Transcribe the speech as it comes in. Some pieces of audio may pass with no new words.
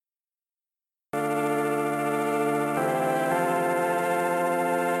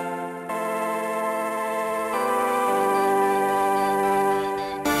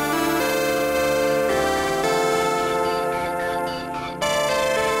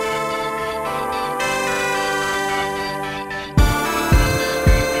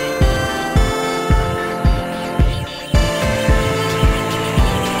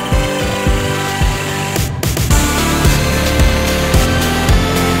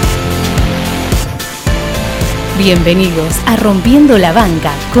Bienvenidos a Rompiendo la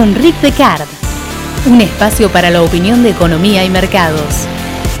Banca con Rick Pecard, un espacio para la opinión de economía y mercados.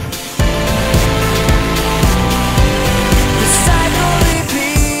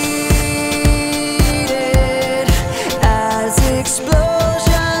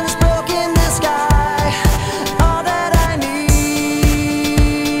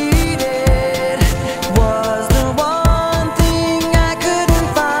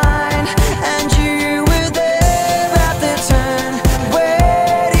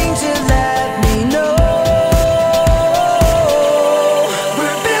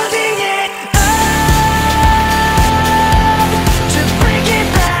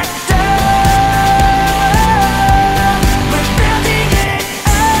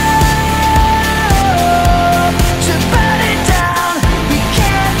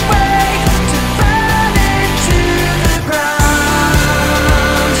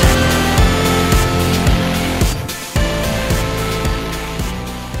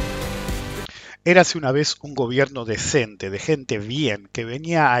 Érase una vez un gobierno decente, de gente bien, que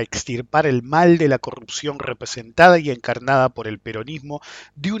venía a extirpar el mal de la corrupción representada y encarnada por el peronismo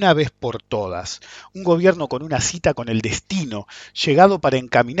de una vez por todas. Un gobierno con una cita con el destino, llegado para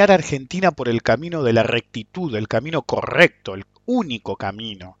encaminar a Argentina por el camino de la rectitud, el camino correcto, el único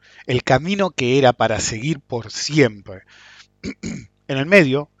camino, el camino que era para seguir por siempre. En el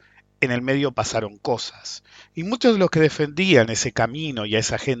medio pasaron cosas, y muchos de los que defendían ese camino y a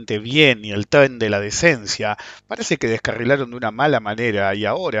esa gente bien y el tren de la decencia, parece que descarrilaron de una mala manera y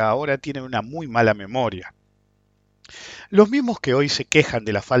ahora tienen una muy mala memoria. Los mismos que hoy se quejan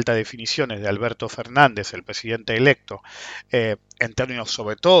de la falta de definiciones de Alberto Fernández, el presidente electo, en términos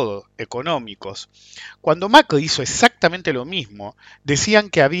sobre todo económicos, cuando Macri hizo exactamente lo mismo, decían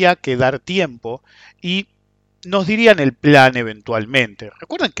que había que dar tiempo y nos dirían el plan eventualmente.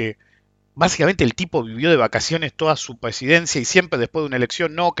 Recuerden que básicamente el tipo vivió de vacaciones toda su presidencia y siempre después de una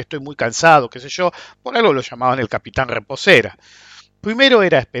elección, no, que estoy muy cansado, qué sé yo, por algo lo llamaban el capitán reposera. Primero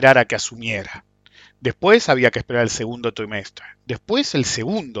era esperar a que asumiera. Después había que esperar el segundo trimestre. Después el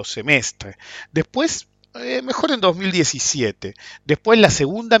segundo semestre. Después, mejor en 2017. Después la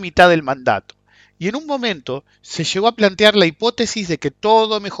segunda mitad del mandato. Y en un momento se llegó a plantear la hipótesis de que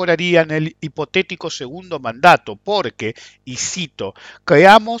todo mejoraría en el hipotético segundo mandato, porque, y cito,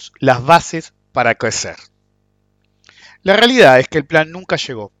 creamos las bases para crecer. La realidad es que el plan nunca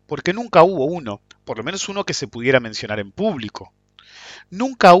llegó, porque nunca hubo uno, por lo menos uno que se pudiera mencionar en público.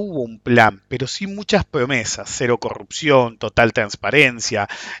 Nunca hubo un plan, pero sí muchas promesas, cero corrupción, total transparencia,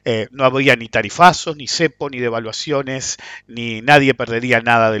 no habría ni tarifazos, ni cepo, ni devaluaciones, ni nadie perdería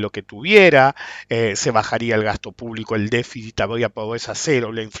nada de lo que tuviera, se bajaría el gasto público, el déficit habría pobreza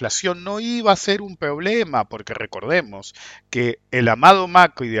cero, la inflación no iba a ser un problema, porque recordemos que el amado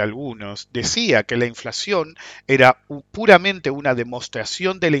Macri de algunos decía que la inflación era puramente una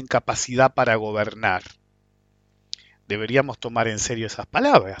demostración de la incapacidad para gobernar. Deberíamos tomar en serio esas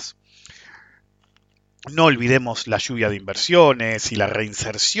palabras. No olvidemos la lluvia de inversiones y la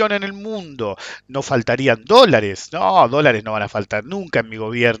reinserción en el mundo. No faltarían dólares. No, dólares no van a faltar nunca en mi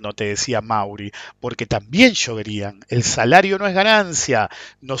gobierno, te decía Mauri, porque también lloverían. El salario no es ganancia.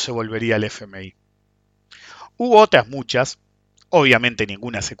 No se volvería el FMI. Hubo otras muchas. Obviamente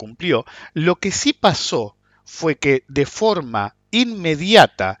ninguna se cumplió. Lo que sí pasó fue que de forma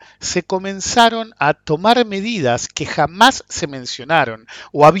inmediata se comenzaron a tomar medidas que jamás se mencionaron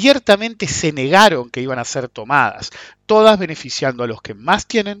o abiertamente se negaron que iban a ser tomadas, todas beneficiando a los que más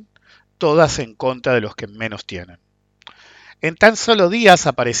tienen, todas en contra de los que menos tienen. En tan solo días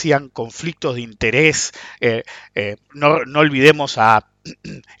aparecían conflictos de interés, no olvidemos a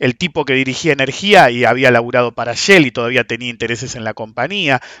el tipo que dirigía energía y había laburado para Shell y todavía tenía intereses en la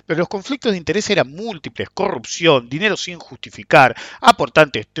compañía, pero los conflictos de interés eran múltiples, corrupción, dinero sin justificar,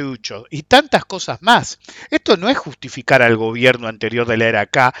 aportantes truchos y tantas cosas más. Esto no es justificar al gobierno anterior de la era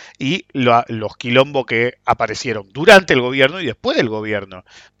K y los quilombos que aparecieron durante el gobierno y después del gobierno,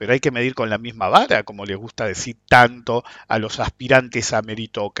 pero hay que medir con la misma vara, como les gusta decir tanto a los aspirantes a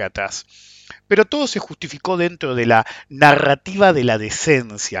meritócratas. Pero todo se justificó dentro de la narrativa de la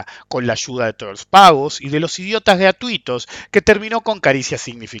decencia, con la ayuda de todos los pagos y de los idiotas gratuitos, que terminó con caricias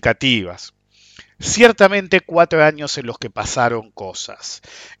significativas. Ciertamente 4 años en los que pasaron cosas,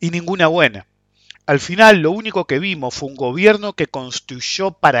 y ninguna buena. Al final lo único que vimos fue un gobierno que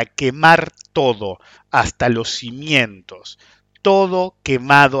construyó para quemar todo, hasta los cimientos. Todo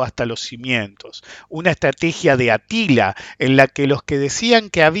quemado hasta los cimientos. Una estrategia de Atila en la que los que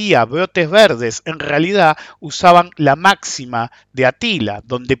decían que había brotes verdes en realidad usaban la máxima de Atila,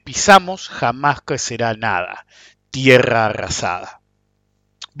 donde pisamos jamás crecerá nada. Tierra arrasada.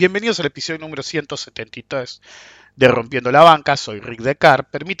 Bienvenidos al episodio número 173 de Rompiendo la Banca. Soy Rick Decar.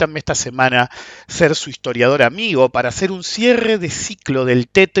 Permítanme esta semana ser su historiador amigo para hacer un cierre de ciclo del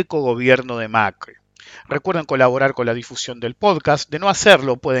tétrico gobierno de Macri. Recuerden colaborar con la difusión del podcast. De no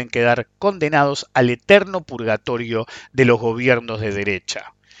hacerlo, pueden quedar condenados al eterno purgatorio de los gobiernos de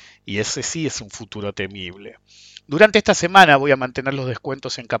derecha. Y ese sí es un futuro temible. Durante esta semana voy a mantener los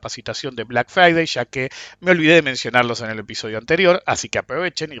descuentos en capacitación de Black Friday, ya que me olvidé de mencionarlos en el episodio anterior, así que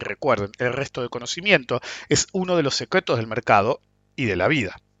aprovechen y recuerden, el resto de conocimiento es uno de los secretos del mercado y de la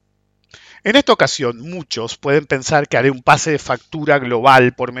vida. En esta ocasión, muchos pueden pensar que haré un pase de factura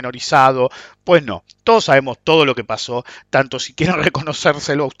global pormenorizado. Pues no, todos sabemos todo lo que pasó, tanto si quieren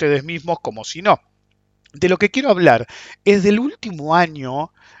reconocérselo a ustedes mismos como si no. De lo que quiero hablar es del último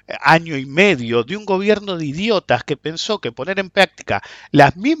año y medio de un gobierno de idiotas que pensó que poner en práctica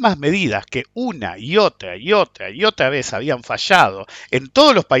las mismas medidas que una y otra vez habían fallado en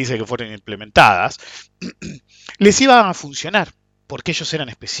todos los países que fueron implementadas, les iban a funcionar, porque ellos eran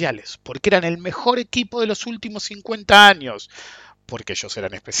especiales, porque eran el mejor equipo de los últimos 50 años, porque ellos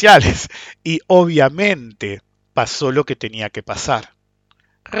eran especiales. Y obviamente pasó lo que tenía que pasar.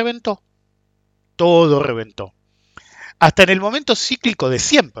 Reventó. Todo reventó. Hasta en el momento cíclico de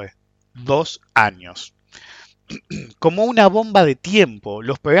siempre, 2 años. Como una bomba de tiempo,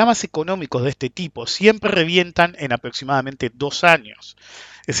 los programas económicos de este tipo siempre revientan en aproximadamente 2 años.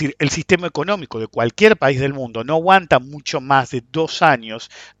 Es decir, el sistema económico de cualquier país del mundo no aguanta mucho más de 2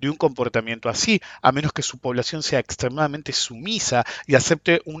 años de un comportamiento así, a menos que su población sea extremadamente sumisa y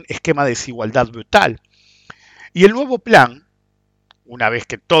acepte un esquema de desigualdad brutal. Y el nuevo plan, una vez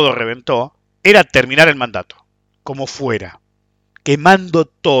que todo reventó, era terminar el mandato, como fuera, quemando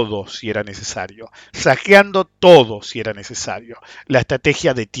todo si era necesario, saqueando todo si era necesario, la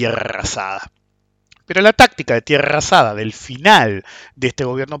estrategia de tierra arrasada. Pero la táctica de tierra arrasada del final de este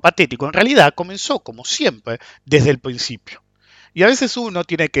gobierno patético en realidad comenzó, como siempre, desde el principio. Y a veces uno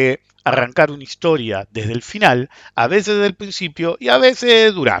tiene que arrancar una historia desde el final, a veces desde el principio y a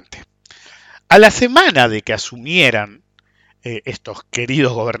veces durante. A la semana de que asumieran estos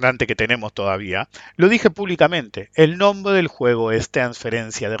queridos gobernantes que tenemos todavía, lo dije públicamente, el nombre del juego es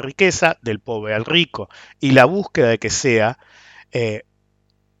transferencia de riqueza del pobre al rico y la búsqueda de que sea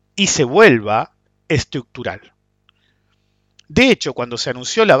y se vuelva estructural. De hecho, cuando se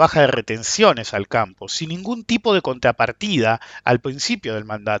anunció la baja de retenciones al campo, sin ningún tipo de contrapartida al principio del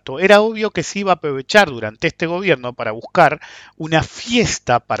mandato, era obvio que se iba a aprovechar durante este gobierno para buscar una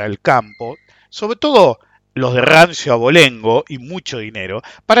fiesta para el campo, sobre todo los de rancio abolengo y mucho dinero,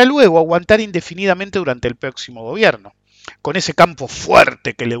 para luego aguantar indefinidamente durante el próximo gobierno. Con ese campo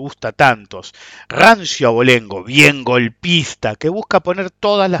fuerte que le gusta a tantos, rancio abolengo, bien golpista, que busca poner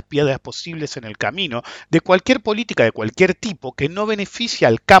todas las piedras posibles en el camino de cualquier política de cualquier tipo que no beneficie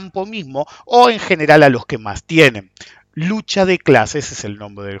al campo mismo o en general a los que más tienen. Lucha de clases es el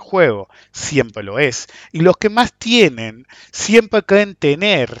nombre del juego, siempre lo es, y los que más tienen siempre creen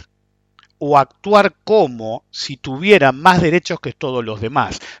tener o actuar como si tuvieran más derechos que todos los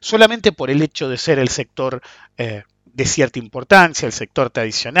demás, solamente por el hecho de ser el sector de cierta importancia, el sector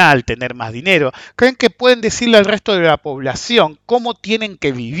tradicional, tener más dinero, creen que pueden decirle al resto de la población cómo tienen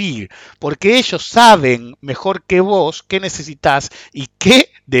que vivir, porque ellos saben mejor que vos qué necesitas y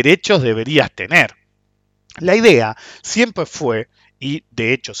qué derechos deberías tener. La idea siempre fue, y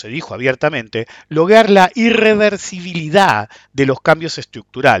de hecho se dijo abiertamente, lograr la irreversibilidad de los cambios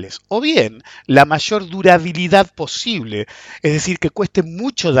estructurales, o bien la mayor durabilidad posible, es decir, que cueste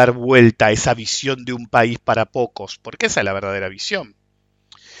mucho dar vuelta a esa visión de un país para pocos, porque esa es la verdadera visión.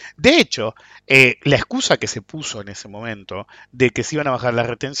 De hecho, la excusa que se puso en ese momento de que se iban a bajar las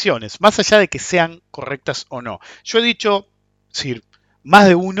retenciones, más allá de que sean correctas o no, yo he dicho, sí, más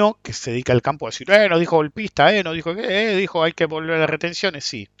de uno que se dedica al campo a decir, no dijo golpista, no dijo que, dijo hay que volver a las retenciones,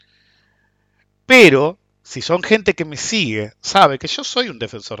 sí. Pero, si son gente que me sigue, sabe que yo soy un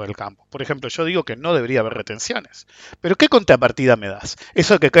defensor del campo. Por ejemplo, yo digo que no debería haber retenciones. Pero ¿qué contrapartida me das?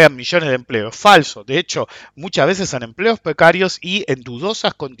 Eso de que crean millones de empleos. Falso. De hecho, muchas veces son empleos precarios y en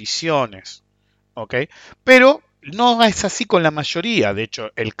dudosas condiciones. ¿Ok? Pero no es así con la mayoría. De hecho,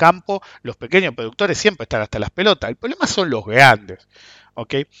 el campo, los pequeños productores siempre están hasta las pelotas. El problema son los grandes.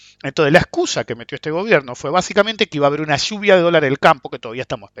 ¿Ok? Entonces, la excusa que metió este gobierno fue básicamente que iba a haber una lluvia de dólares en el campo que todavía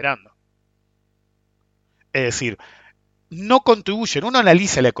estamos esperando. Es decir, no contribuyen. Uno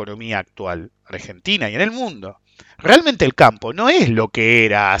analiza la economía actual, Argentina y en el mundo. Realmente el campo no es lo que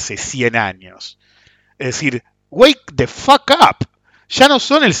era hace 100 años. Es decir, wake the fuck up. ya no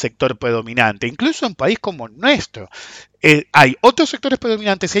son el sector predominante, incluso en un país como nuestro. Hay otros sectores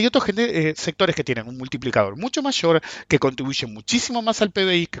predominantes y hay otros sectores que tienen un multiplicador mucho mayor, que contribuyen muchísimo más al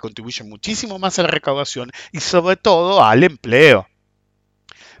PBI, que contribuyen muchísimo más a la recaudación y sobre todo al empleo.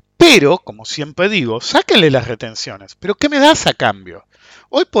 Pero, como siempre digo, sáquenle las retenciones. ¿Pero qué me das a cambio?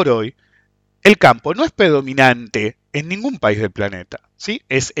 Hoy por hoy, el campo no es predominante en ningún país del planeta, ¿sí?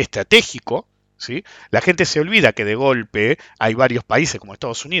 Es estratégico, ¿sí? La gente se olvida que de golpe hay varios países como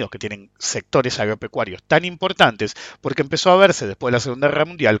Estados Unidos que tienen sectores agropecuarios tan importantes porque empezó a verse después de la Segunda Guerra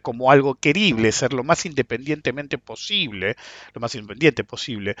Mundial como algo querible, ser lo más independientemente posible, lo más independiente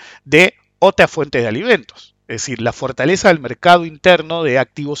posible, de otras fuentes de alimentos. Es decir, la fortaleza del mercado interno de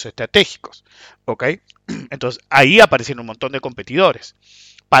activos estratégicos. ¿Ok? Entonces, ahí aparecieron un montón de competidores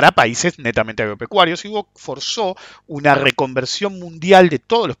para países netamente agropecuarios y forzó una reconversión mundial de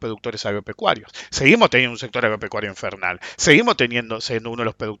todos los productores agropecuarios. Seguimos teniendo un sector agropecuario infernal, seguimos siendo uno de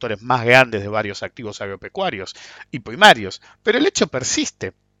los productores más grandes de varios activos agropecuarios y primarios, pero el hecho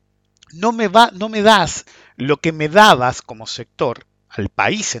persiste. No me das lo que me dabas como sector al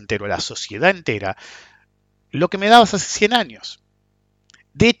país entero, a la sociedad entera, lo que me dabas hace 100 años.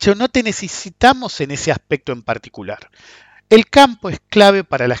 De hecho, no te necesitamos en ese aspecto en particular. El campo es clave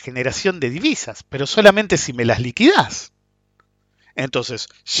para la generación de divisas, pero solamente si me las liquidás. Entonces,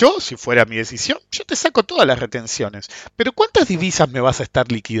 yo, si fuera mi decisión, yo te saco todas las retenciones. Pero ¿cuántas divisas me vas a estar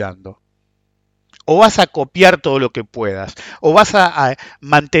liquidando? O vas a copiar todo lo que puedas, o vas a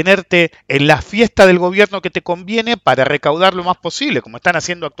mantenerte en la fiesta del gobierno que te conviene para recaudar lo más posible, como están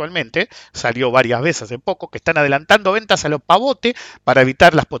haciendo actualmente, salió varias veces hace poco, que están adelantando ventas a los pavote para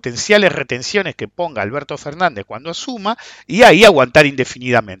evitar las potenciales retenciones que ponga Alberto Fernández cuando asuma, y ahí aguantar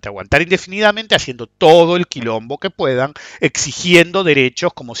indefinidamente haciendo todo el quilombo que puedan, exigiendo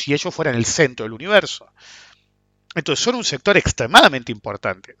derechos como si ellos fueran el centro del universo. Entonces son un sector extremadamente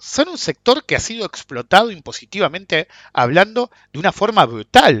importante. Son un sector que ha sido explotado impositivamente hablando de una forma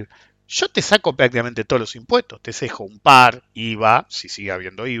brutal. Yo te saco prácticamente todos los impuestos. Te cejo un par, IVA, si sigue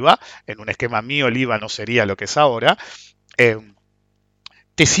habiendo IVA. En un esquema mío el IVA no sería lo que es ahora.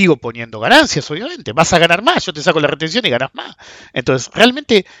 Te sigo poniendo ganancias, obviamente. Vas a ganar más. Yo te saco la retención y ganas más. Entonces,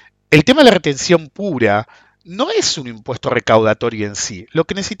 realmente, el tema de la retención pura no es un impuesto recaudatorio en sí. Lo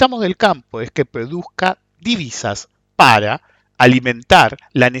que necesitamos del campo es que produzca divisas para alimentar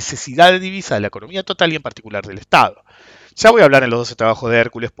la necesidad de divisas de la economía total y en particular del Estado. Ya voy a hablar en los 12 trabajos de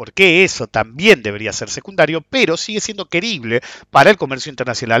Hércules por qué eso también debería ser secundario, pero sigue siendo querible para el comercio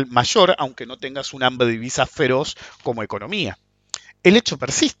internacional mayor, aunque no tengas un hambre de divisas feroz como economía. El hecho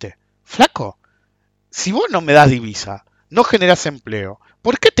persiste. Flaco, si vos no me das divisa, no generas empleo,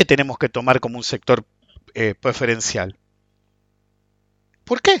 ¿por qué te tenemos que tomar como un sector preferencial?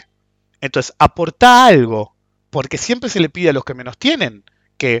 ¿Por qué? Entonces, aportá algo, porque siempre se le pide a los que menos tienen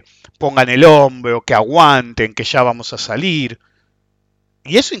que pongan el hombro, que aguanten, que ya vamos a salir.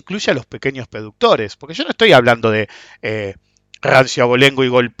 Y eso incluye a los pequeños productores, porque yo no estoy hablando de rancio, abolengo y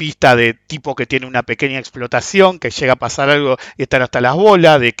golpista de tipo que tiene una pequeña explotación, que llega a pasar algo y están hasta las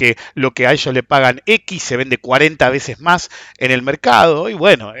bolas, de que lo que a ellos le pagan X se vende 40 veces más en el mercado, y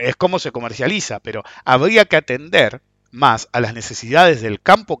bueno, es como se comercializa, pero habría que atender más a las necesidades del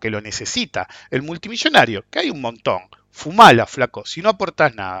campo que lo necesita. El multimillonario, que hay un montón, fumala, flaco, si no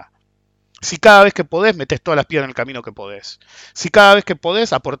aportás nada. Si cada vez que podés metés todas las piedras en el camino que podés. Si cada vez que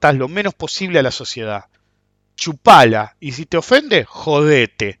podés aportás lo menos posible a la sociedad. Chupala. Y si te ofende,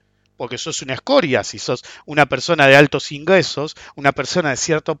 jodete. Porque sos una escoria, si sos una persona de altos ingresos, una persona de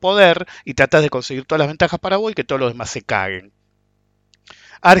cierto poder, y tratás de conseguir todas las ventajas para vos y que todos los demás se caguen.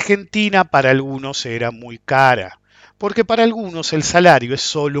 Argentina para algunos era muy cara, porque para algunos el salario es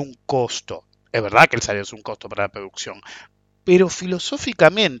solo un costo. Es verdad que el salario es un costo para la producción, pero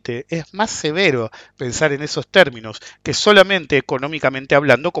filosóficamente es más severo pensar en esos términos que solamente económicamente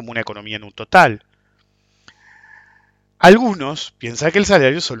hablando como una economía en un total. Algunos piensan que el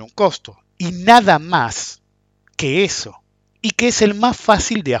salario es solo un costo y nada más que eso, y que es el más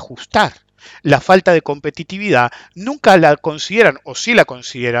fácil de ajustar. La falta de competitividad nunca la consideran, o sí la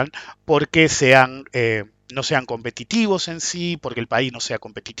consideran, porque no sean competitivos en sí, porque el país no sea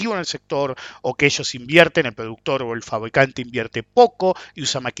competitivo en el sector, o que ellos invierten, el productor o el fabricante invierte poco y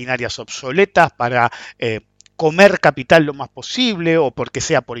usa maquinarias obsoletas para comer capital lo más posible, o porque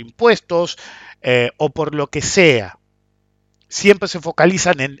sea por impuestos, o por lo que sea. Siempre se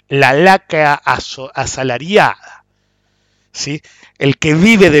focalizan en la lacra asalariada. ¿Sí? El que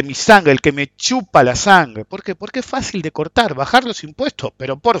vive de mi sangre, el que me chupa la sangre. ¿Por qué? Porque es fácil de cortar, bajar los impuestos.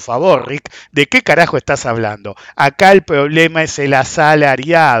 Pero por favor, Rick, ¿de qué carajo estás hablando? Acá el problema es el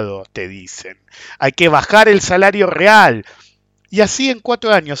asalariado, te dicen. Hay que bajar el salario real. Y así en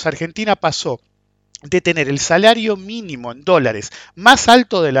 4 años Argentina pasó de tener el salario mínimo en dólares más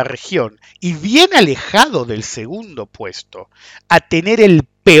alto de la región y bien alejado del segundo puesto, a tener el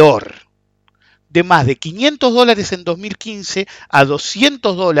peor, de más de $500 en 2015 a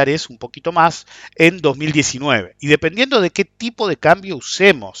 $200, un poquito más, en 2019. Y dependiendo de qué tipo de cambio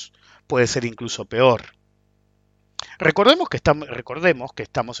usemos, puede ser incluso peor. Recordemos que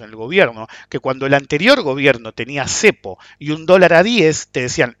estamos en el gobierno, que cuando el anterior gobierno tenía cepo y un dólar a 10, te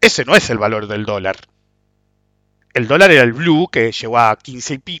decían, ese no es el valor del dólar. El dólar era el blue, que llegó a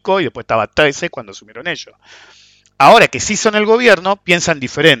 15 y pico, y después estaba a 13 cuando asumieron ellos. Ahora que sí son el gobierno, piensan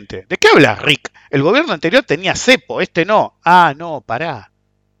diferente. ¿De qué hablas, Rick? El gobierno anterior tenía cepo, este no. Ah, no, pará.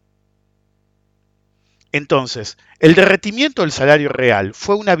 Entonces, el derretimiento del salario real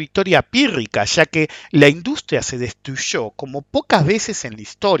fue una victoria pírrica, ya que la industria se destruyó como pocas veces en la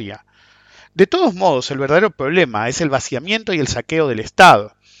historia. De todos modos, el verdadero problema es el vaciamiento y el saqueo del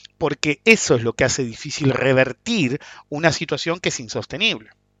Estado, porque eso es lo que hace difícil revertir una situación que es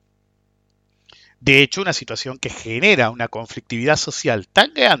insostenible. De hecho, una situación que genera una conflictividad social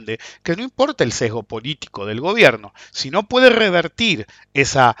tan grande que no importa el sesgo político del gobierno, si no puede revertir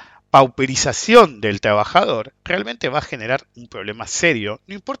esa pauperización del trabajador, realmente va a generar un problema serio,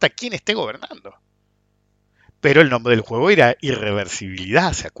 no importa quién esté gobernando. Pero el nombre del juego era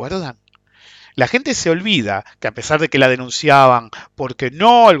irreversibilidad, ¿se acuerdan? La gente se olvida que a pesar de que la denunciaban porque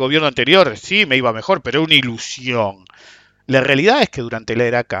no, el gobierno anterior sí me iba mejor, pero era una ilusión. La realidad es que durante la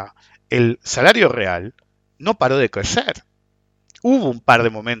era acá, el salario real no paró de crecer. Hubo un par de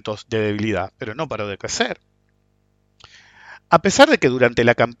momentos de debilidad, pero no paró de crecer. A pesar de que durante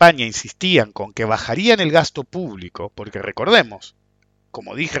la campaña insistían con que bajarían el gasto público, porque recordemos,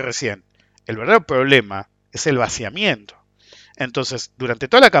 como dije recién, el verdadero problema es el vaciamiento. Entonces, durante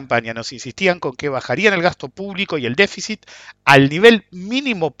toda la campaña nos insistían con que bajarían el gasto público y el déficit al nivel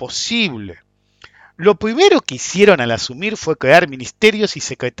mínimo posible. Lo primero que hicieron al asumir fue crear ministerios y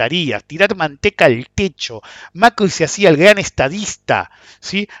secretarías, tirar manteca al techo. Macri se hacía el gran estadista,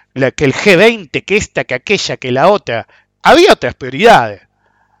 ¿sí? Que el G20, que esta, que aquella, que la otra. Había otras prioridades,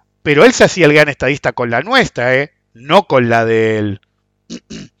 pero él se hacía el gran estadista con la nuestra, no con la de él.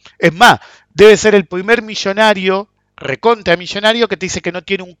 Es más, debe ser el primer millonario, recontra millonario, que te dice que no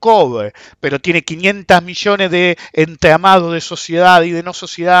tiene un cobre, pero tiene 500 millones de entramado de sociedad y de no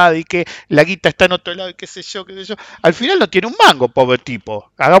sociedad, y que la guita está en otro lado, y qué sé yo, qué sé yo. Al final no tiene un mango, pobre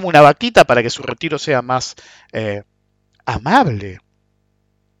tipo. Hagamos una vaquita para que su retiro sea más amable.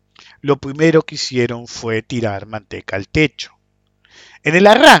 Lo primero que hicieron fue tirar manteca al techo. En el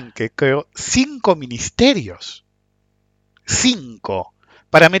arranque creó 5 ministerios. 5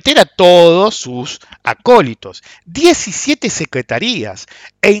 para meter a todos sus acólitos, 17 secretarías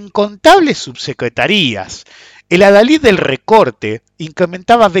e incontables subsecretarías. El adalid del recorte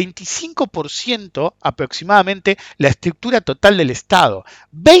incrementaba 25% aproximadamente la estructura total del Estado.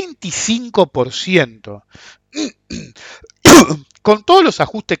 25%. Con todos los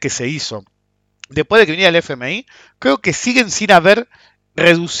ajustes que se hizo después de que viniera el FMI, creo que siguen sin haber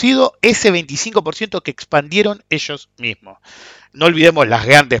reducido ese 25% que expandieron ellos mismos. No olvidemos las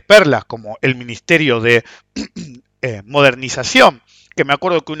grandes perlas como el Ministerio de Modernización, que me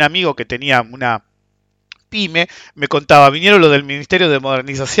acuerdo que un amigo que tenía una pyme me contaba, vinieron los del Ministerio de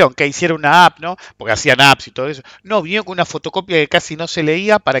Modernización, que hicieron una app, ¿no? Porque hacían apps y todo eso. No, vinieron con una fotocopia que casi no se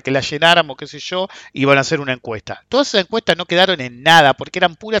leía para que la llenáramos, qué sé yo, y iban a hacer una encuesta. Todas esas encuestas no quedaron en nada porque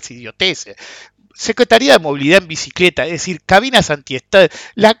eran puras idioteces. Secretaría de Movilidad en Bicicleta, es decir, cabinas antiestrés.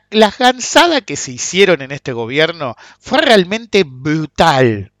 La gansada que se hicieron en este gobierno fue realmente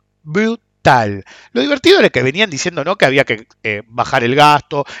brutal. Brutal. Lo divertido era que venían diciendo no que había que bajar el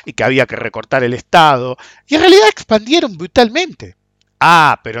gasto y que había que recortar el Estado. Y en realidad expandieron brutalmente.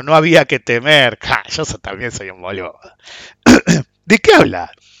 Ah, pero no había que temer. Ja, yo también soy un boludo. ¿De qué habla?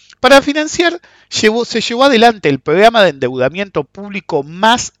 Para financiar, se llevó adelante el programa de endeudamiento público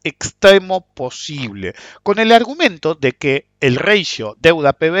más extremo posible, con el argumento de que el ratio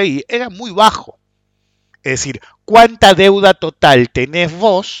deuda-PBI era muy bajo. Es decir, cuánta deuda total tenés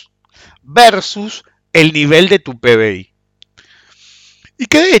vos versus el nivel de tu PBI. Y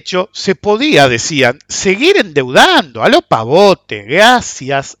que de hecho se podía, decían, seguir endeudando a lo pavote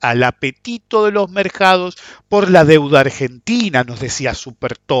gracias al apetito de los mercados por la deuda argentina, nos decía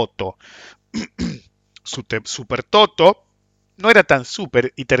Super Toto. Super Toto no era tan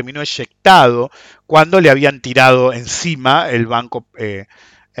super y terminó eyectado cuando le habían tirado encima el Banco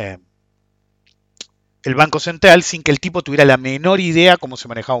Central sin que el tipo tuviera la menor idea cómo se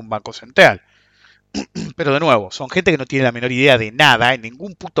manejaba un Banco Central. Pero de nuevo, son gente que no tiene la menor idea de nada en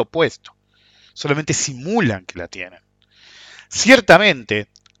ningún puto puesto. Solamente simulan que la tienen. Ciertamente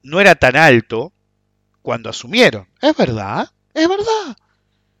no era tan alto cuando asumieron. Es verdad, es verdad.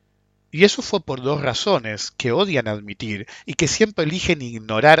 Y eso fue por dos razones que odian admitir y que siempre eligen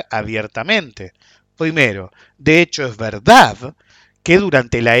ignorar abiertamente. Primero, de hecho es verdad que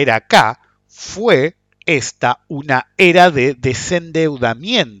durante la era K fue esta una era de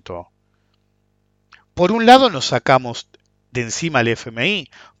desendeudamiento. Por un lado nos sacamos de encima el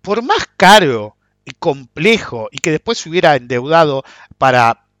FMI, por más caro y complejo y que después se hubiera endeudado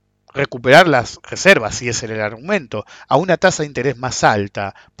para recuperar las reservas, si ese era el argumento, a una tasa de interés más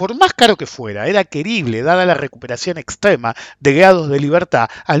alta, por más caro que fuera, era querible dada la recuperación extrema de grados de libertad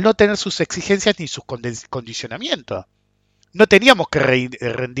al no tener sus exigencias ni sus condicionamientos. No teníamos que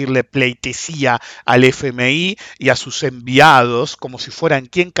rendirle pleitesía al FMI y a sus enviados como si fueran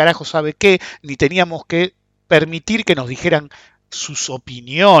quién carajo sabe qué, ni teníamos que permitir que nos dijeran sus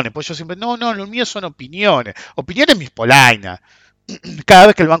opiniones. Pues yo siempre, no, lo mío son opiniones. Opiniones mis polainas. Cada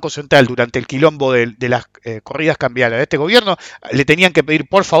vez que el Banco Central, durante el quilombo de las corridas cambiarias de este gobierno, le tenían que pedir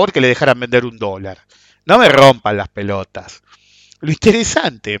por favor que le dejaran vender $1. No me rompan las pelotas. Lo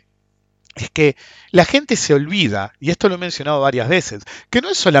interesante es que la gente se olvida, y esto lo he mencionado varias veces, que no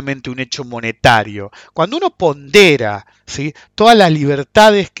es solamente un hecho monetario. Cuando uno pondera, ¿sí?, todas las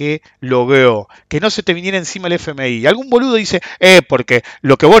libertades que logró, que no se te viniera encima el FMI, y algún boludo dice, porque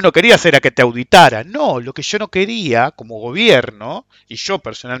lo que vos no querías era que te auditara. No, lo que yo no quería como gobierno, y yo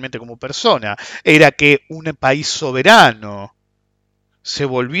personalmente como persona, era que un país soberano se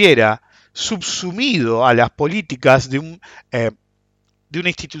volviera subsumido a las políticas de una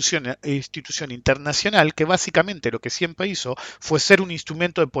institución internacional que básicamente lo que siempre hizo fue ser un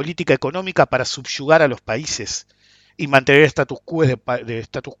instrumento de política económica para subyugar a los países y mantener el status quo de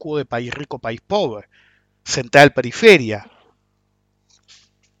país rico, país pobre, central, periferia.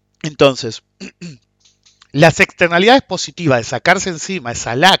 Entonces, las externalidades positivas de sacarse encima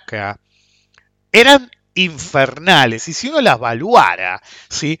esa lacra eran infernales, y si uno las evaluara,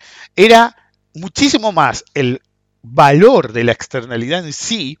 ¿sí?, era muchísimo más el valor de la externalidad en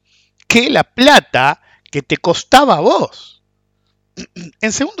sí que la plata que te costaba a vos.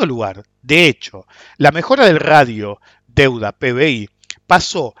 En segundo lugar, de hecho, la mejora del radio deuda PBI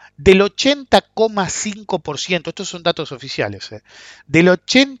pasó del 80,5%, estos son datos oficiales, del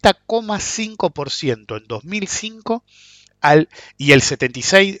 80,5% en 2005 y el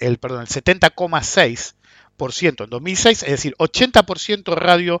 70,6% en 2006, es decir, 80%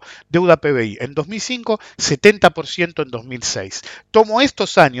 radio deuda PBI en 2005, 70% en 2006. Tomo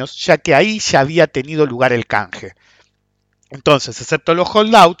estos años ya que ahí ya había tenido lugar el canje. Entonces, excepto los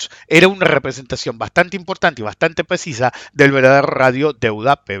holdouts, era una representación bastante importante y bastante precisa del verdadero radio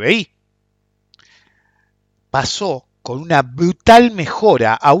deuda PBI. Pasó con una brutal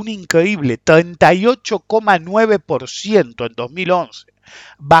mejora a un increíble 38,9% en 2011.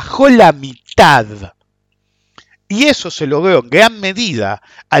 Bajó la mitad. Y eso se logró en gran medida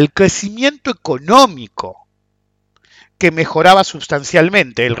al crecimiento económico, que mejoraba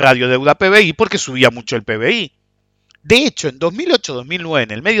sustancialmente el radio deuda PBI porque subía mucho el PBI. De hecho, en 2008-2009,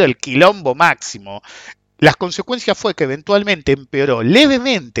 en el medio del quilombo máximo, las consecuencias fue que eventualmente empeoró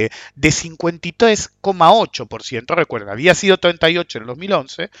levemente de 53,8%. Recuerden, había sido 38 en el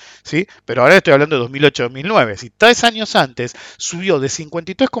 2011, ¿sí?, pero ahora estoy hablando de 2008-2009. ¿Sí? 3 años antes subió de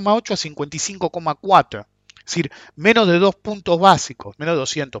 53,8 a 55,4. Es decir, menos de 2 puntos básicos, menos de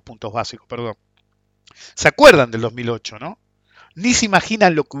 200 puntos básicos, perdón. ¿Se acuerdan del 2008, no? Ni se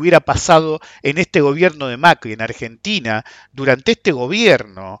imaginan lo que hubiera pasado en este gobierno de Macri en Argentina durante este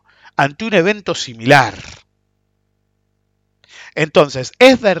gobierno ante un evento similar. Entonces,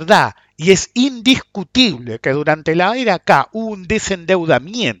 es verdad y es indiscutible que durante la era K hubo un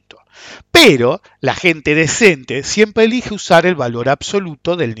desendeudamiento, pero la gente decente siempre elige usar el valor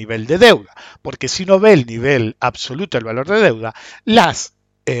absoluto del nivel de deuda, porque si uno ve el nivel absoluto del valor de deuda,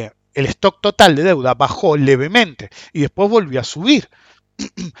 el stock total de deuda bajó levemente y después volvió a subir.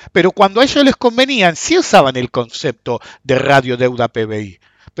 Pero cuando a ellos les convenían, sí usaban el concepto de radio deuda PBI.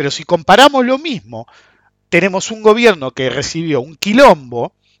 Pero si comparamos lo mismo, tenemos un gobierno que recibió un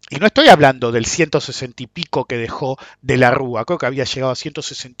quilombo, y no estoy hablando del 160 y pico que dejó de la Rúa, creo que había llegado a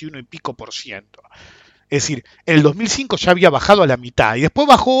 161 y pico %. Es decir, en el 2005 ya había bajado a la mitad, y después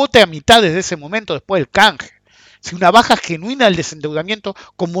bajó otra mitad desde ese momento después del canje. Es una baja genuina del desendeudamiento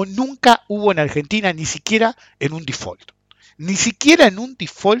como nunca hubo en Argentina, ni siquiera en un default. Ni siquiera en un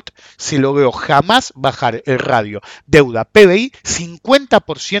default se logró jamás bajar el radio deuda PBI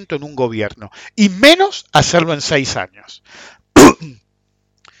 50% en un gobierno, y menos hacerlo en 6 años.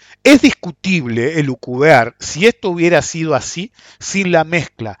 Es discutible elucubrar si esto hubiera sido así sin la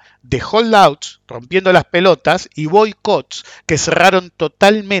mezcla de holdouts, rompiendo las pelotas, y boicots que cerraron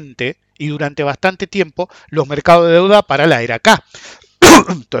totalmente y durante bastante tiempo los mercados de deuda para la era K.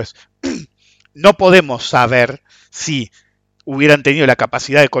 Entonces, no podemos saber si hubieran tenido la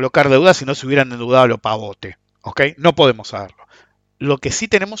capacidad de colocar deuda si no se hubieran endeudado a lo pavote. ¿Ok? No podemos saberlo. Lo que sí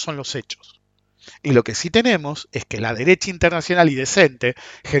tenemos son los hechos. Y lo que sí tenemos es que la derecha internacional y decente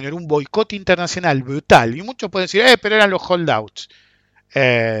generó un boicot internacional brutal. Y muchos pueden decir, pero eran los holdouts.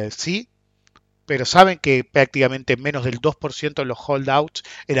 Sí, pero saben que prácticamente menos del 2% de los holdouts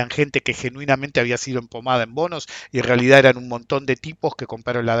eran gente que genuinamente había sido empomada en bonos y en realidad eran un montón de tipos que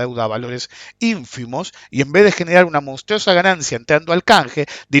compraron la deuda a valores ínfimos y en vez de generar una monstruosa ganancia entrando al canje,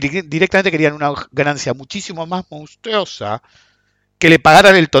 directamente querían una ganancia muchísimo más monstruosa que le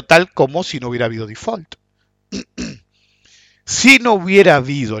pagaran el total como si no hubiera habido default. Si no hubiera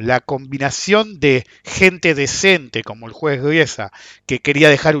habido la combinación de gente decente como el juez Griesa, que quería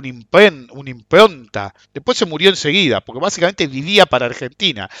dejar una impronta, después se murió enseguida, porque básicamente vivía para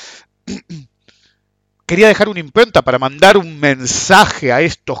Argentina, quería dejar una impronta para mandar un mensaje a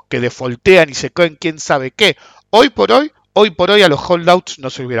estos que defoltean y se creen quién sabe qué. Hoy por hoy a los holdouts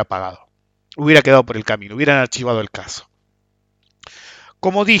no se hubiera pagado. Hubiera quedado por el camino, hubieran archivado el caso.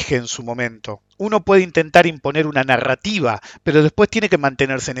 Como dije en su momento, uno puede intentar imponer una narrativa, pero después tiene que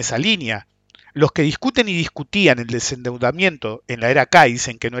mantenerse en esa línea. Los que discuten y discutían el desendeudamiento en la era K y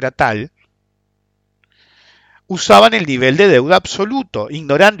dicen que no era tal, usaban el nivel de deuda absoluto,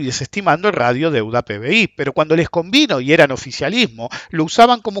 ignorando y desestimando el radio deuda PBI, pero cuando les convino y eran oficialismo, lo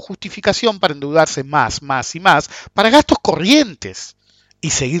usaban como justificación para endeudarse más y más para gastos corrientes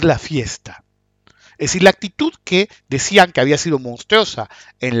y seguir la fiesta. Es decir, la actitud que decían que había sido monstruosa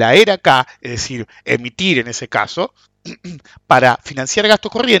en la era K, es decir, emitir en ese caso, para financiar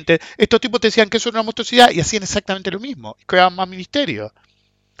gastos corrientes, estos tipos te decían que eso era una monstruosidad y hacían exactamente lo mismo, y creaban más ministerios.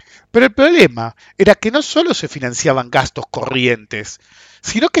 Pero el problema era que no solo se financiaban gastos corrientes,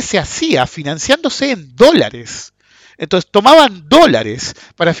 sino que se hacía financiándose en dólares. Entonces tomaban dólares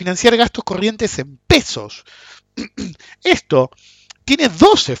para financiar gastos corrientes en pesos. Esto tiene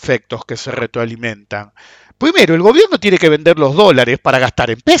dos efectos que se retroalimentan. Primero, el gobierno tiene que vender los dólares para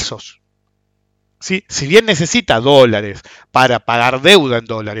gastar en pesos. ¿Sí? Si bien necesita dólares para pagar deuda en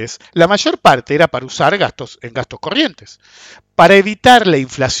dólares, la mayor parte era para usar gastos corrientes. Para evitar la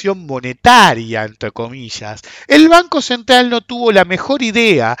inflación monetaria, entre comillas, el Banco Central no tuvo la mejor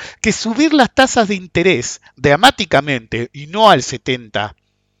idea que subir las tasas de interés dramáticamente y no al 70%.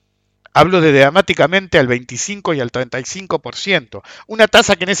 Hablo de dramáticamente al 25 y al 35%. Una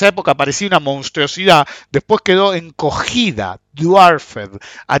tasa que en esa época parecía una monstruosidad, después quedó encogida, dwarfed,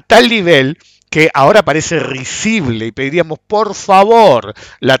 a tal nivel que ahora parece risible y pediríamos por favor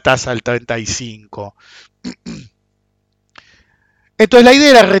la tasa del 35%. Entonces la idea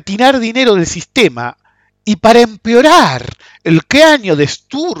era retirar dinero del sistema y para empeorar, el cráneo de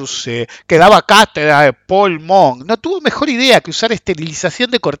Sturze, que daba cátedra de Paul Monk, no tuvo mejor idea que usar esterilización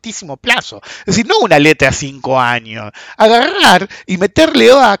de cortísimo plazo. Es decir, no una letra a 5 años. Agarrar y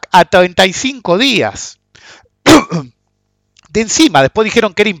meterle OAC a 35 días. De encima, después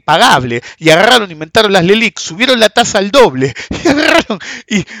dijeron que era impagable y agarraron, inventaron las LELIC, subieron la tasa al doble y agarraron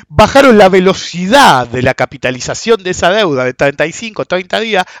y bajaron la velocidad de la capitalización de esa deuda de 35, 30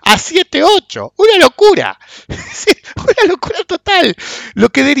 días a 7, 8. ¡Una locura! Una locura total. Lo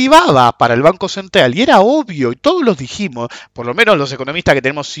que derivaba para el Banco Central, y era obvio, y todos los dijimos, por lo menos los economistas que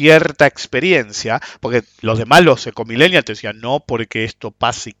tenemos cierta experiencia, porque los demás, los ecomillennials, te decían, no, porque esto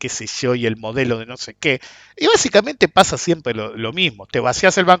pasa y qué sé yo, y el modelo de no sé qué. Y básicamente pasa siempre lo mismo. Te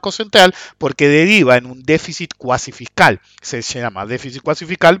vacías el Banco Central porque deriva en un déficit cuasi fiscal. Se llama déficit cuasi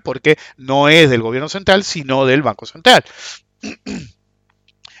fiscal porque no es del gobierno central, sino del Banco Central.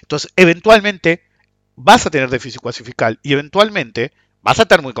 Entonces, eventualmente vas a tener déficit cuasi fiscal y eventualmente vas a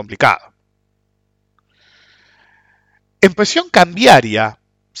estar muy complicado. En presión cambiaria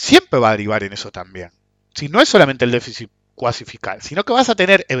siempre va a derivar en eso también. Si no es solamente el déficit cuasi fiscal, sino que vas a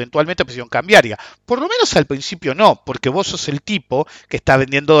tener eventualmente presión cambiaria. Por lo menos al principio no, porque vos sos el tipo que está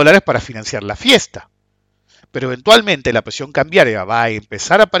vendiendo dólares para financiar la fiesta. Pero eventualmente la presión cambiaria va a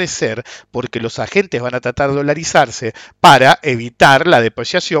empezar a aparecer porque los agentes van a tratar de dolarizarse para evitar la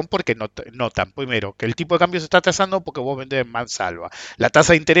depreciación porque notan, primero, que el tipo de cambio se está atrasando porque vos vendés en mansalva. La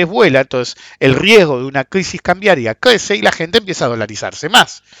tasa de interés vuela, entonces el riesgo de una crisis cambiaria crece y la gente empieza a dolarizarse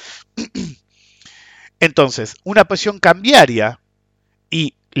más. Entonces, una presión cambiaria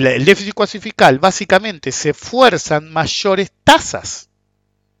y el déficit cuasi fiscal básicamente se fuerzan mayores tasas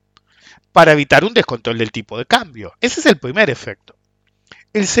para evitar un descontrol del tipo de cambio. Ese es el primer efecto.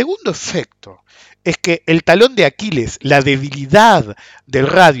 El segundo efecto es que el talón de Aquiles, la debilidad del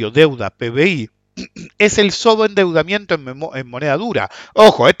radio deuda-PBI, es el sobreendeudamiento en moneda dura.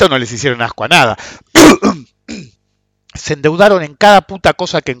 Ojo, esto no les hicieron asco a nada. Se endeudaron en cada puta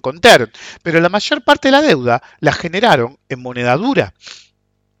cosa que encontraron, pero la mayor parte de la deuda la generaron en moneda dura.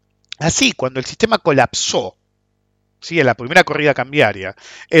 Así, cuando el sistema colapsó, ¿sí?, en la primera corrida cambiaria,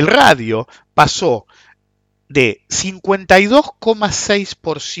 el radio pasó de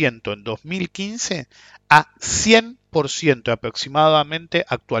 52,6% en 2015 a 100% aproximadamente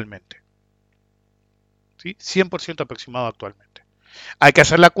actualmente. ¿Sí? 100% aproximado actualmente. Hay que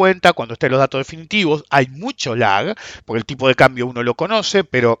hacer la cuenta cuando estén los datos definitivos. Hay mucho lag, porque el tipo de cambio uno lo conoce,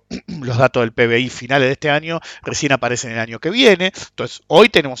 pero los datos del PBI finales de este año recién aparecen el año que viene. Entonces, hoy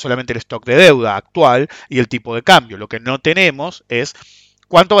tenemos solamente el stock de deuda actual y el tipo de cambio. Lo que no tenemos es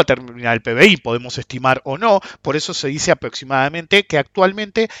cuánto va a terminar el PBI, podemos estimar o no. Por eso se dice aproximadamente que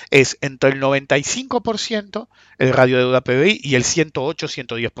actualmente es entre el 95% el radio de deuda PBI y el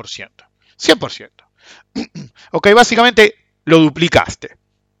 108-110%. 100%. Ok, básicamente lo duplicaste.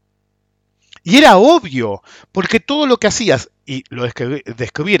 Y era obvio, porque todo lo que hacías, y lo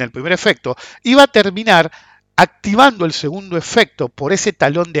describí en el primer efecto, iba a terminar activando el segundo efecto por ese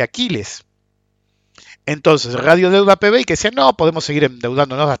talón de Aquiles. Entonces, radio deuda PBI que decía, no, podemos seguir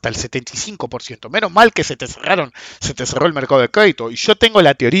endeudándonos hasta el 75%. Menos mal que se te cerró el mercado de crédito. Y yo tengo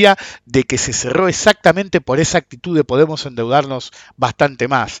la teoría de que se cerró exactamente por esa actitud de podemos endeudarnos bastante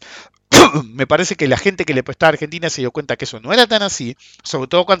más. Me parece que la gente que le prestaba a Argentina se dio cuenta que eso no era tan así, sobre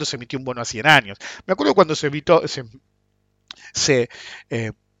todo cuando se emitió un bono a 100 años. Me acuerdo cuando se emitió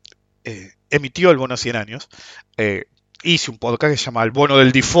el bono a 100 años, hice un podcast que se llama El bono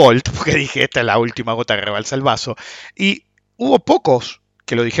del default, porque dije, esta es la última gota que rebalsa el vaso, y hubo pocos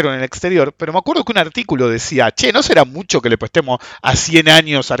que lo dijeron en el exterior, pero me acuerdo que un artículo decía, che, ¿no será mucho que le prestemos a 100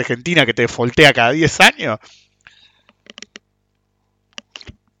 años a Argentina que te defaultea cada 10 años?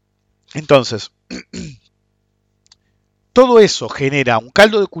 Entonces, todo eso genera un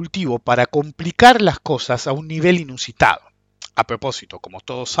caldo de cultivo para complicar las cosas a un nivel inusitado. A propósito, como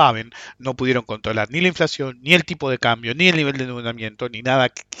todos saben, no pudieron controlar ni la inflación, ni el tipo de cambio, ni el nivel de endeudamiento, ni nada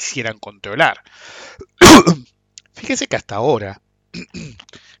que quisieran controlar. Fíjese que hasta ahora,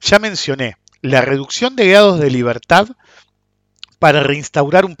 ya mencioné la reducción de grados de libertad para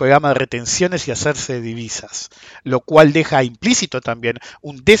reinstaurar un programa de retenciones y hacerse de divisas, lo cual deja implícito también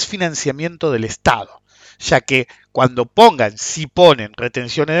un desfinanciamiento del Estado, ya que cuando si ponen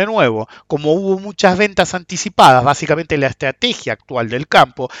retenciones de nuevo, como hubo muchas ventas anticipadas, básicamente la estrategia actual del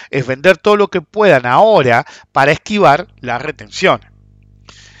campo es vender todo lo que puedan ahora para esquivar las retenciones.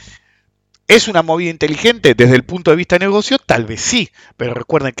 ¿Es una movida inteligente desde el punto de vista de negocio? Tal vez sí, pero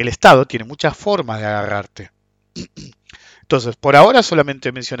recuerden que el Estado tiene muchas formas de agarrarte. Entonces, por ahora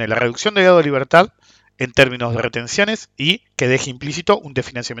solamente mencioné la reducción de grado de libertad en términos de retenciones y que deje implícito un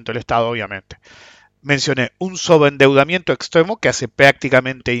desfinanciamiento del Estado, obviamente. Mencioné un sobreendeudamiento extremo que hace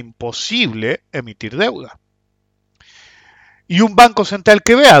prácticamente imposible emitir deuda. Y un banco central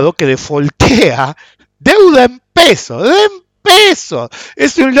quebrado que defaultea deuda en pesos,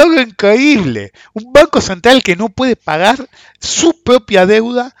 Es un logro increíble. Un banco central que no puede pagar su propia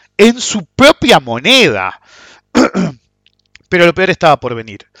deuda en su propia moneda. Pero lo peor estaba por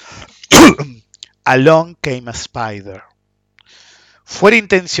venir. Along came a spider. Fuera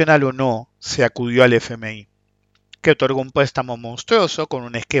intencional o no, se acudió al FMI, que otorgó un préstamo monstruoso con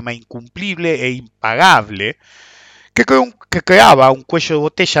un esquema incumplible e impagable que creaba un cuello de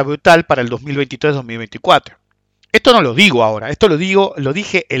botella brutal para el 2023-2024. Esto no lo digo ahora, esto lo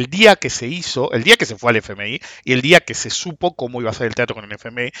dije el día que se hizo, el día que se fue al FMI y el día que se supo cómo iba a ser el trato con el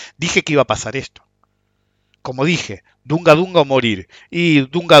FMI, dije que iba a pasar esto. Como dije, dunga dunga o morir. Y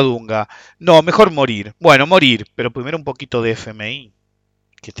dunga, no, mejor morir. Bueno, morir, pero primero un poquito de FMI,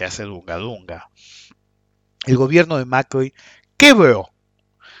 que te hace dunga. El gobierno de Macri quebró,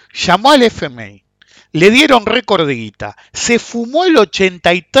 llamó al FMI, le dieron récord de guita, se fumó el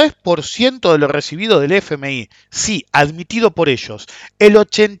 83% de lo recibido del FMI, sí, admitido por ellos, el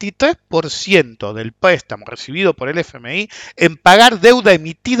 83% del préstamo recibido por el FMI en pagar deuda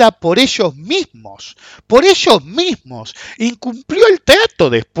emitida por ellos mismos, incumplió el trato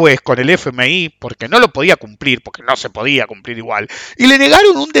después con el FMI porque no lo podía cumplir, porque no se podía cumplir igual, y le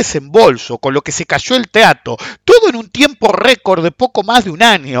negaron un desembolso, con lo que se cayó el trato, todo en un tiempo récord de poco más de un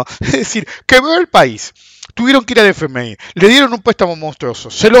año, es decir, quebró el país. Tuvieron que ir al FMI, le dieron un préstamo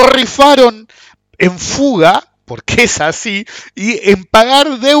monstruoso, se lo rifaron en fuga, porque es así, y en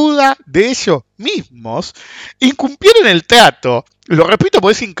pagar deuda de ellos mismos, incumplieron el trato, lo repito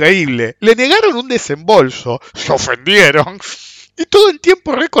porque es increíble, le negaron un desembolso, se ofendieron, Y todo en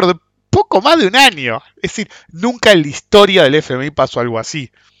tiempo récord de poco más de un año. Es decir, nunca en la historia del FMI pasó algo así.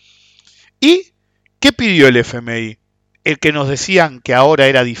 ¿Y qué pidió el FMI? El que nos decían que ahora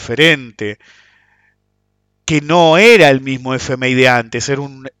era diferente, que no era el mismo FMI de antes, era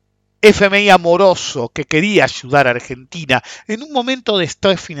un FMI amoroso que quería ayudar a Argentina en un momento de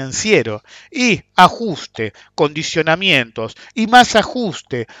estrés financiero y ajuste, condicionamientos y más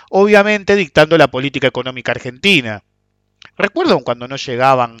ajuste, obviamente dictando la política económica argentina. ¿Recuerdan cuando no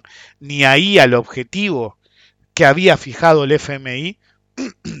llegaban ni ahí al objetivo que había fijado el FMI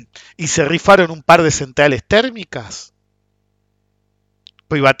y se rifaron un par de centrales térmicas?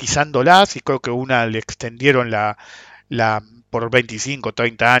 Privatizándolas, y creo que una le extendieron la por 25,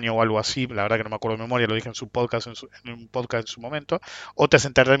 30 años o algo así, la verdad que no me acuerdo de memoria, lo dije en un podcast en su momento. Otra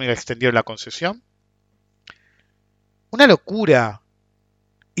central térmica extendieron la concesión. Una locura.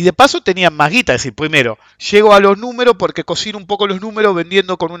 Y de paso tenían más guita, es decir, primero, llego a los números porque cocino un poco los números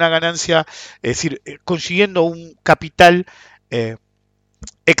vendiendo con una ganancia, es decir, consiguiendo un capital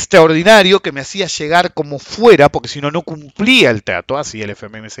extraordinario que me hacía llegar como fuera, porque si no, no cumplía el trato. Así el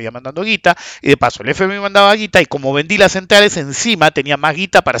FMI me seguía mandando guita, y de paso el FMI me mandaba guita, y como vendí las centrales, encima tenía más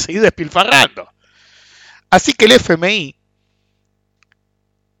guita para seguir despilfarrando. Así que el FMI,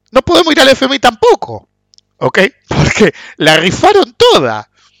 no podemos ir al FMI tampoco, ¿ok? Porque la rifaron toda.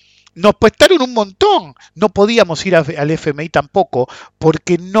 Nos prestaron un montón. No podíamos ir al FMI tampoco,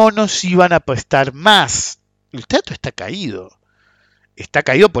 porque no nos iban a prestar más. El trato está caído. Está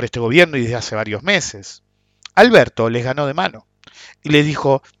caído por este gobierno y desde hace varios meses. Alberto les ganó de mano y les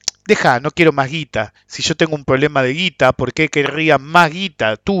dijo, deja, no quiero más guita. Si yo tengo un problema de guita, ¿por qué querría más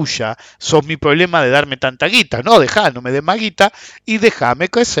guita tuya? Sos mi problema de darme tanta guita. No, deja, no me des más guita y déjame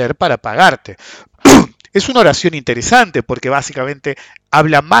crecer para pagarte. Es una oración interesante porque básicamente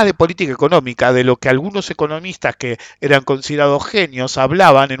habla más de política económica de lo que algunos economistas que eran considerados genios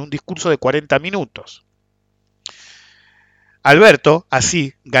hablaban en un discurso de 40 minutos. Alberto,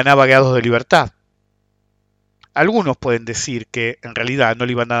 así, ganaba grados de libertad. Algunos pueden decir que en realidad no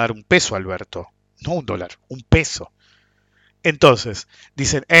le iban a dar un peso a Alberto, no un dólar, un peso. Entonces,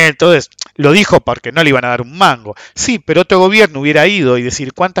 dicen, entonces lo dijo porque no le iban a dar un mango. Sí, pero otro gobierno hubiera ido y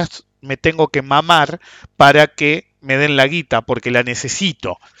decir, ¿cuántas me tengo que mamar para que me den la guita? Porque la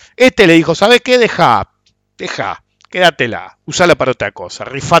necesito. Este le dijo, ¿sabe qué? Deja, quédatela, usala para otra cosa,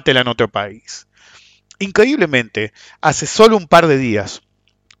 rifátela en otro país. Increíblemente, hace solo un par de días,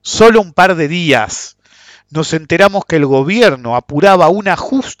 nos enteramos que el gobierno apuraba un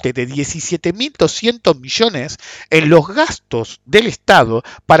ajuste de 17.200 millones en los gastos del Estado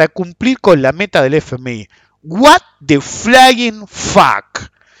para cumplir con la meta del FMI. What the flying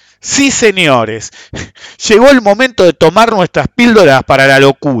fuck? Sí, señores, llegó el momento de tomar nuestras píldoras para la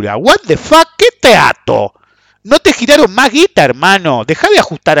locura. What the fuck? ¿Qué teatro? No te giraron más guita, hermano. Deja de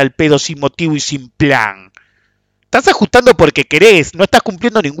ajustar al pedo sin motivo y sin plan. Estás ajustando porque querés, no estás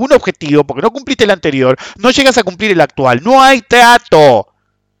cumpliendo ningún objetivo, porque no cumpliste el anterior, no llegas a cumplir el actual. No hay trato.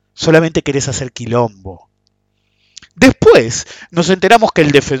 Solamente querés hacer quilombo. Después nos enteramos que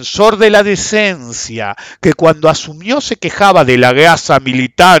el defensor de la decencia, que cuando asumió se quejaba de la grasa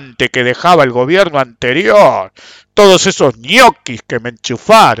militante que dejaba el gobierno anterior, todos esos ñoquis que me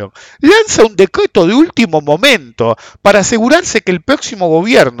enchufaron, lanza un decreto de último momento para asegurarse que el próximo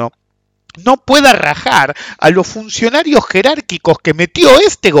gobierno no pueda rajar a los funcionarios jerárquicos que metió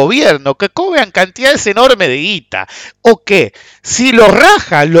este gobierno, que cobran cantidades enormes de guita, o que si los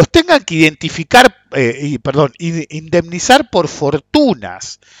rajan los tengan que indemnizar por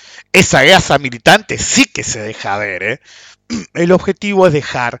fortunas. Esa grasa militante sí que se deja ver, ¿eh? El objetivo es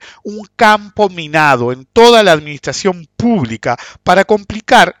dejar un campo minado en toda la administración pública para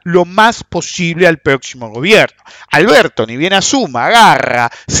complicar lo más posible al próximo gobierno. Alberto, ni bien asuma,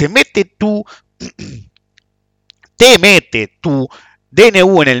 agarra, te mete tu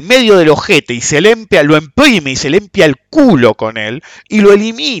DNU en el medio del ojete y lo imprime y se limpia el culo con él y lo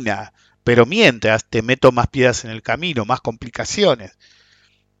elimina. Pero mientras te meto más piedras en el camino, más complicaciones.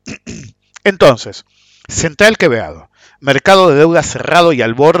 Entonces, central quebrado, mercado de deuda cerrado y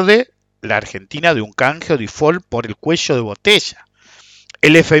al borde, la Argentina de un canje o default por el cuello de botella.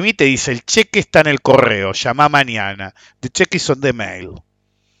 El FMI te dice, el cheque está en el correo, llama mañana. The check is on the mail.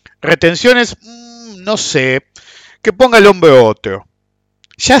 Retenciones, no sé, que ponga el hombre otro.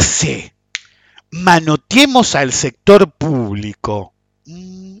 Ya sé, manoteemos al sector público.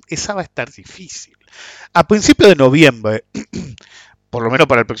 Esa va a estar difícil. A principios de noviembre, por lo menos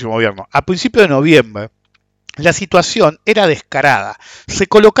para el próximo gobierno, a principios de noviembre, la situación era descarada. Se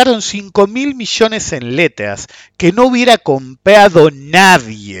colocaron 5.000 millones en letras que no hubiera comprado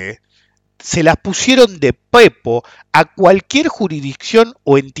nadie. se las pusieron de pepo a cualquier jurisdicción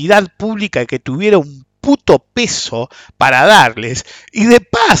o entidad pública que tuviera un puto peso para darles, y de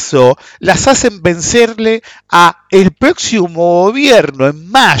paso las hacen vencerle a el próximo gobierno en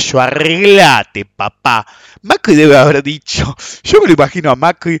mayo. Arreglate, papá. Macri debe haber dicho, yo me lo imagino a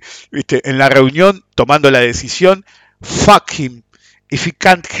Macri, ¿viste?, en la reunión tomando la decisión: fuck him if he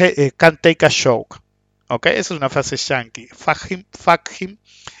can't take a joke. ¿Ok? Esa es una frase yankee. Fuck him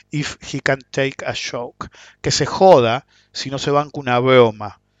if he can't take a joke. Que se joda si no se banca una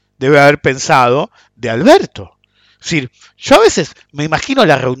broma. Debe haber pensado de Alberto. Es decir, yo a veces me imagino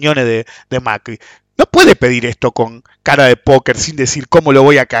las reuniones de Macri. No puede pedir esto con cara de póker sin decir cómo lo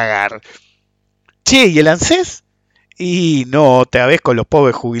voy a cagar. Che, ¿y el ANSES? Y no, otra vez con los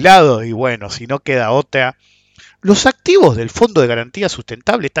pobres jubilados. Y bueno, si no queda otra. Los activos del Fondo de Garantía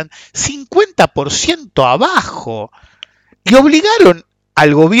Sustentable están 50% abajo. Y obligaron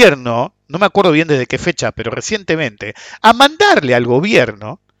al gobierno, no me acuerdo bien desde qué fecha, pero recientemente, a mandarle al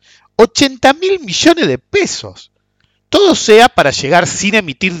gobierno 80.000 millones de pesos. Todo sea para llegar sin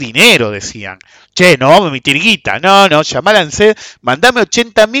emitir dinero, decían. Che, no vamos a emitir guita. No, llamá al ANSES, mandame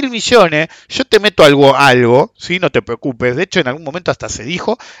 80.000 millones, yo te meto algo, ¿sí? No te preocupes. De hecho, en algún momento hasta se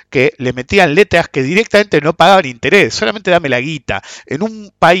dijo que le metían letras que directamente no pagaban interés. Solamente dame la guita. En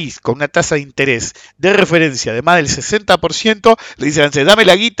un país con una tasa de interés de referencia de más del 60%, le dicen al ANSES, dame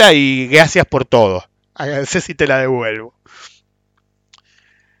la guita y gracias por todo. Al ANSES sí te la devuelvo.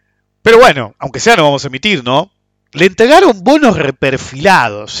 Pero bueno, aunque sea no vamos a emitir, ¿no? Le entregaron bonos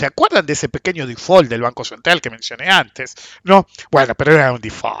reperfilados. ¿Se acuerdan de ese pequeño default del Banco Central que mencioné antes? No, bueno, pero era un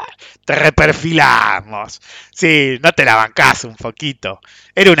default. Te reperfilamos. Sí, no te la bancás un poquito.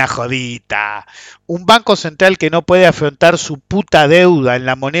 Era una jodita. Un Banco Central que no puede afrontar su puta deuda en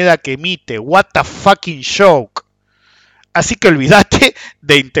la moneda que emite. What the fucking joke. Así que olvídate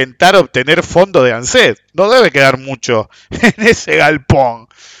de intentar obtener fondo de ANSES. No debe quedar mucho en ese galpón.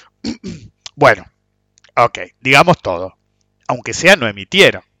 Bueno, ok, digamos todo. Aunque sea, no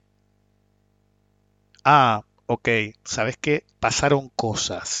emitieron. Ah, ok, ¿sabes qué? Pasaron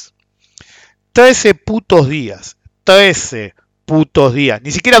cosas. 13 putos días. 13 putos días.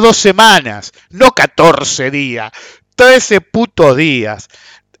 Ni siquiera 2 semanas. No 14 días. 13 putos días.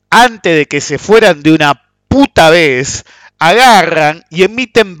 Antes de que se fueran de una puta vez, agarran y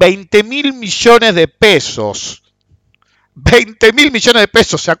emiten 20.000 millones de pesos. 20.000 millones de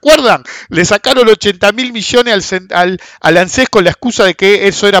pesos, ¿se acuerdan? Le sacaron 80.000 millones al ANSES con la excusa de que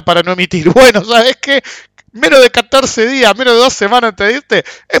eso era para no emitir. Bueno, ¿sabes qué? Menos de 14 días, menos de 2 semanas te diste,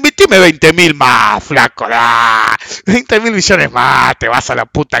 emitime 20.000 más, flaco. 20.000 millones más, te vas a la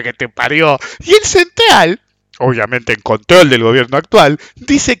puta que te parió. Y el Central, obviamente en control del gobierno actual,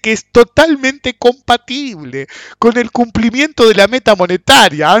 dice que es totalmente compatible con el cumplimiento de la meta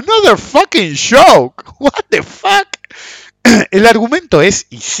monetaria. Another fucking joke. What the fuck? El argumento es,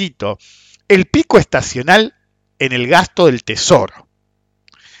 y cito, el pico estacional en el gasto del tesoro,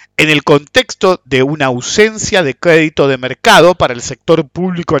 en el contexto de una ausencia de crédito de mercado para el sector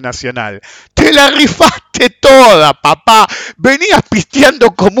público nacional. Te la rifaste toda, papá. Venías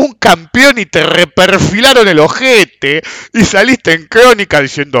pisteando como un campeón y te reperfilaron el ojete. Y saliste en Crónica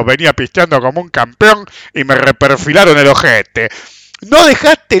diciendo, venía pisteando como un campeón y me reperfilaron el ojete. No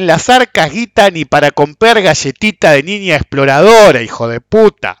dejaste en las arcas guita ni para comprar galletita de niña exploradora, hijo de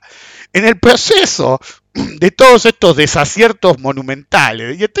puta. En el proceso de todos estos desaciertos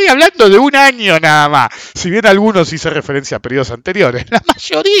monumentales, y estoy hablando de un año nada más, si bien algunos hice referencia a periodos anteriores, la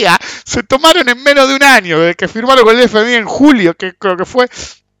mayoría se tomaron en menos de un año, desde que firmaron con el FMI en julio, que creo que fue,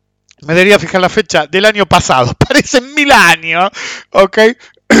 me debería fijar la fecha, del año pasado, parecen 1000 años, ¿ok?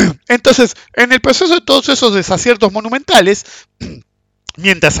 Entonces, en el proceso de todos esos desaciertos monumentales,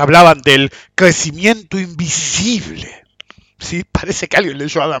 mientras hablaban del crecimiento invisible, ¿sí? Parece que alguien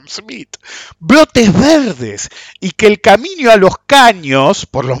leyó a Adam Smith, brotes verdes, y que el camino a los caños,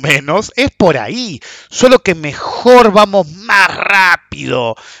 por lo menos, es por ahí, solo que mejor vamos más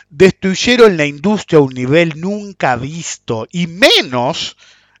rápido. Destruyeron la industria a un nivel nunca visto, y menos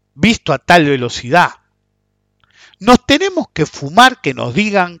visto a tal velocidad. Nos tenemos que fumar que nos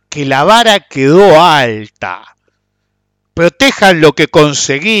digan que la vara quedó alta. Protejan lo que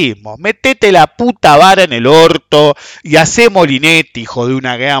conseguimos. Metete la puta vara en el orto y hacé molinete, hijo de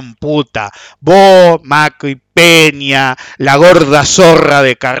una gran puta. Vos, Macri, Peña, la gorda zorra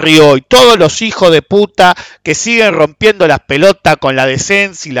de Carrió y todos los hijos de puta que siguen rompiendo las pelotas con la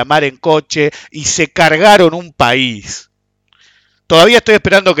decencia y la mar en coche y se cargaron un país. Todavía estoy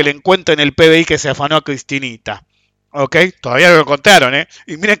esperando que le encuentren el PBI que se afanó a Cristinita. ¿Ok? Todavía no lo encontraron, ¿eh?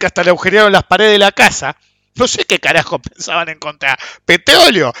 Y miren que hasta le agujerearon las paredes de la casa. No sé qué carajo pensaban encontrar.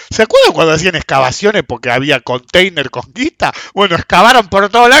 ¿Petróleo? ¿Se acuerdan cuando hacían excavaciones porque había container con guita? Bueno, excavaron por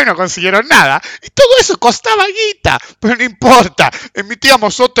todos lados y no consiguieron nada. Y todo eso costaba guita. Pero no importa.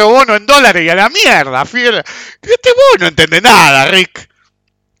 Emitíamos otro bono en dólares y a la mierda. Fíjate, vos no entendés nada, Rick.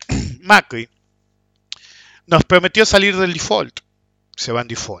 Macri nos prometió salir del default. Se va en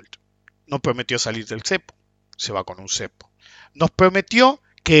default. Nos prometió salir del cepo. Se va con un cepo. Nos prometió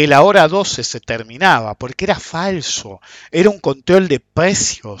que la hora 12 se terminaba, porque era falso, era un control de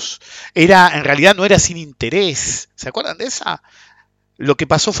precios, en realidad no era sin interés. ¿Se acuerdan de esa? Lo que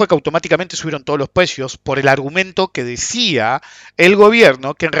pasó fue que automáticamente subieron todos los precios por el argumento que decía el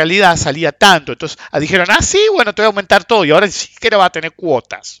gobierno que en realidad salía tanto. Entonces dijeron, sí, bueno, te voy a aumentar todo y ahora ni siquiera va a tener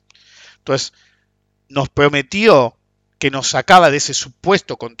cuotas. Entonces nos prometió que nos sacaba de ese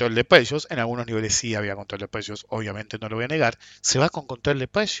supuesto control de precios. En algunos niveles sí había control de precios, obviamente no lo voy a negar. Se va con control de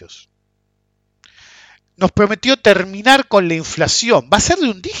precios. Nos prometió terminar con la inflación. Va a ser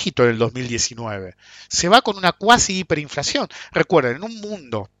de un dígito en el 2019. Se va con una cuasi hiperinflación. Recuerden, en un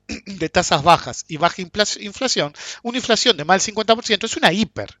mundo de tasas bajas y baja inflación, una inflación de más del 50% es una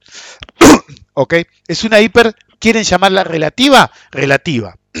hiper. ¿Ok? Es una hiper, ¿quieren llamarla relativa?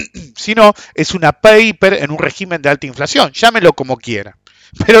 Relativa. Si no, es una pre-hiper en un régimen de alta inflación. Llámenlo como quieran.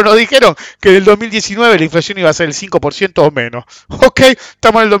 Pero nos dijeron que en el 2019 la inflación iba a ser el 5% o menos. Ok,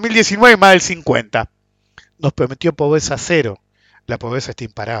 estamos en el 2019 más del 50%. Nos prometió pobreza cero. La pobreza está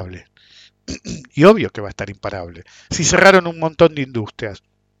imparable. Y obvio que va a estar imparable. Si cerraron un montón de industrias,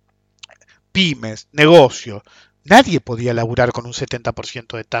 pymes, negocios, nadie podía laburar con un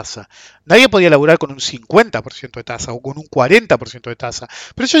 70% de tasa. Nadie podía laburar con un 50% de tasa o con un 40% de tasa.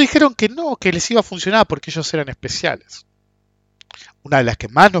 Pero ellos dijeron que no, que les iba a funcionar porque ellos eran especiales. Una de las que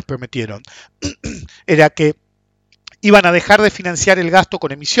más nos prometieron era que iban a dejar de financiar el gasto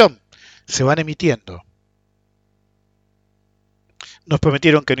con emisión. Se van emitiendo. Nos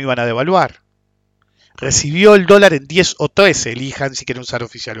prometieron que no iban a devaluar. Recibió el dólar en 10 o 13, elijan si quieren usar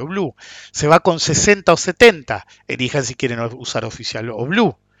oficial o blue. Se va con 60 o 70, elijan si quieren usar oficial o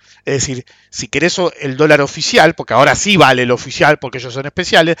blue. Es decir, si querés el dólar oficial, porque ahora sí vale el oficial porque ellos son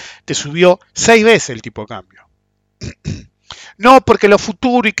especiales, te subió 6 veces el tipo de cambio. No, porque lo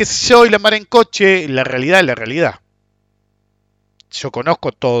futuro y qué sé yo, y la mar en coche, la realidad es la realidad. Yo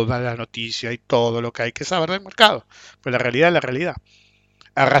conozco toda la noticia y todo lo que hay que saber del mercado, pero la realidad es la realidad.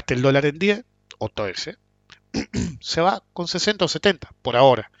 Agarraste el dólar en 10, o 13, se va con 60 o 70 por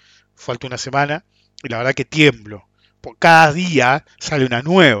ahora. Falta una semana y la verdad que tiemblo. Por cada día sale una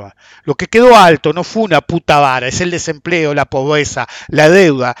nueva. Lo que quedó alto no fue una puta vara, es el desempleo, la pobreza, la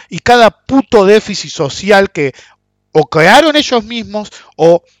deuda y cada puto déficit social que o crearon ellos mismos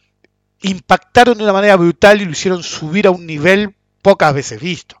o impactaron de una manera brutal y lo hicieron subir a un nivel pocas veces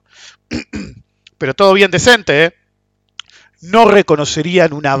visto. Pero todo bien decente, ¿eh? No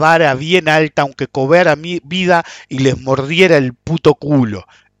reconocerían una vara bien alta aunque cobrara vida y les mordiera el puto culo.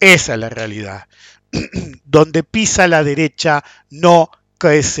 Esa es la realidad. Donde pisa la derecha no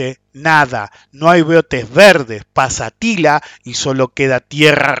crece nada. No hay brotes verdes, pasa tila y solo queda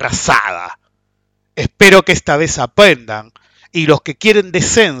tierra arrasada. Espero que esta vez aprendan y los que quieren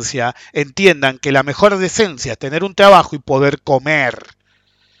decencia entiendan que la mejor decencia es tener un trabajo y poder comer.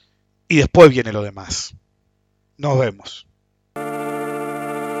 Y después viene lo demás. Nos vemos.